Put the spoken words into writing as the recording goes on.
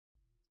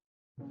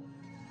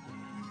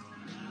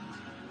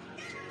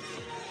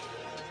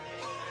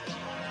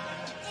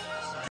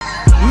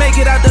Make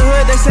it out the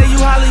hood, they say you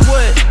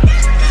Hollywood.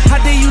 How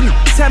dare you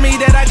tell me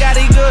that I got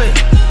it good?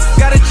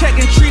 Got a check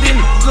and treat it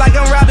like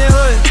I'm Robin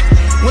Hood.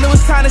 When it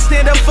was time to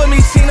stand up for me,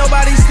 see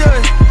nobody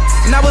stood.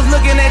 And I was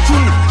looking at you,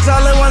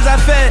 all the ones I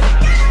fed.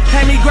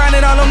 Had me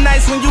grinding all them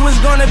nights when you was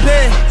going to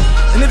bed.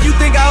 And if you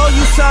think I owe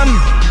you something,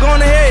 go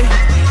on ahead.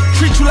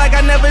 Treat you like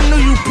I never knew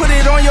you, put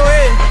it on your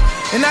head.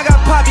 And I got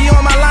Poppy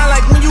on my line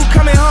like when you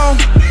coming home.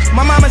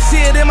 My mama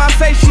see it in my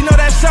face, she know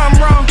that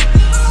something wrong.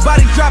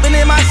 Body dropping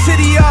in my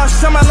city all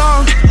summer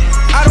long.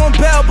 I don't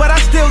bail, but I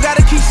still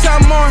gotta keep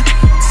something on.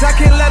 Cause I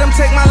can't let him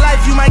take my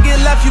life, you might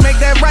get left, you make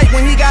that right.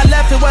 When he got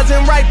left, it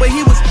wasn't right, but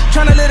he was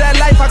tryna live that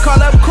life. I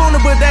call up Kuna,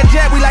 but that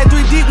jet, we like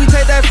 3 deep, we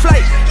take that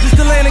flight. Just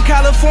to land in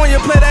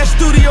California, play that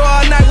studio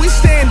all night. We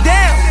stand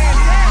down,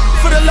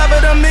 for the love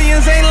of the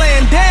millions, ain't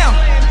laying down.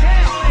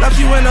 Left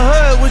you in the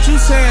hood, what you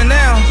saying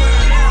now?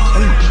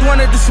 And you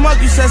wanted to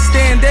smoke, you said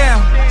stand down.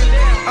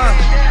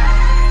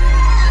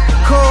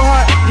 Cold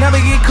heart, never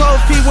get cold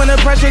feet when the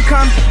pressure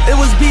come. It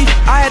was beef,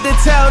 I had to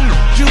tell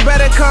you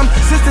better come.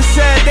 Sister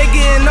said they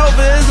getting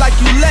over, it's like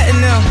you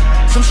letting them.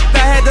 Some shit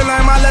I had to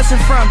learn my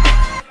lesson from.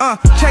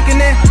 Checking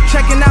in,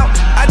 checking out,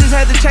 I just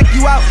had to check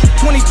you out.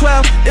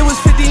 2012, it was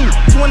 15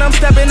 when I'm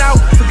stepping out.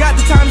 Forgot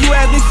the time you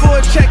asked me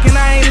for a check and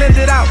I ain't lived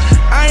it out.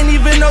 I ain't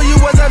even know you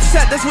was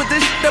upset, that's what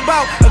this shit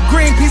about. A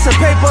green piece of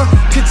paper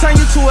can turn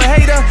you to a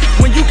hater.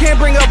 When you can't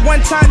bring up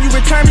one time, you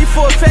return me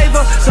for a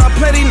favor. So I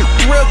play these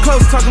real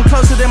close, talking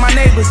closer than my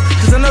neighbors.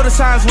 Cause I know the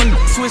signs when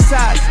switch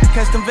sides,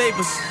 catch them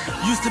vapors.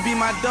 Used to be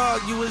my dog,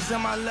 you was in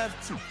my left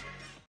too.